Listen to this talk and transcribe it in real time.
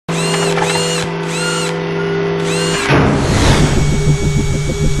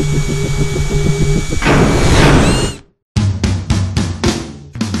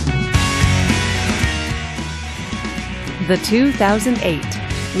the 2008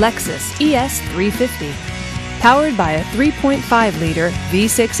 Lexus ES 350. Powered by a 3.5-liter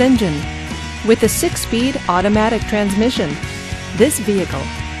V6 engine with a 6-speed automatic transmission. This vehicle,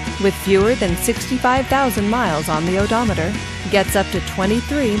 with fewer than 65,000 miles on the odometer, gets up to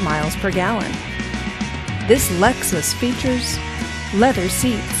 23 miles per gallon. This Lexus features leather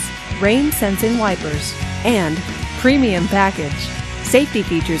seats, rain-sensing wipers, and premium package. Safety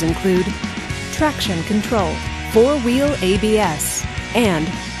features include traction control, 4-wheel ABS, and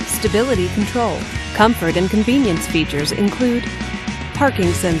stability control. Comfort and convenience features include parking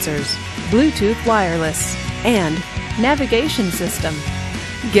sensors, Bluetooth wireless, and navigation system.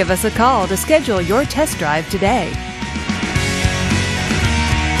 Give us a call to schedule your test drive today.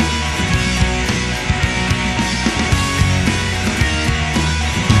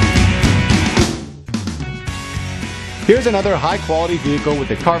 Here's another high-quality vehicle with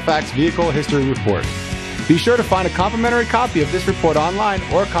the CARFAX Vehicle History Report. Be sure to find a complimentary copy of this report online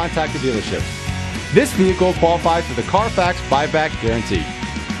or contact the dealership. This vehicle qualifies for the CARFAX buyback guarantee.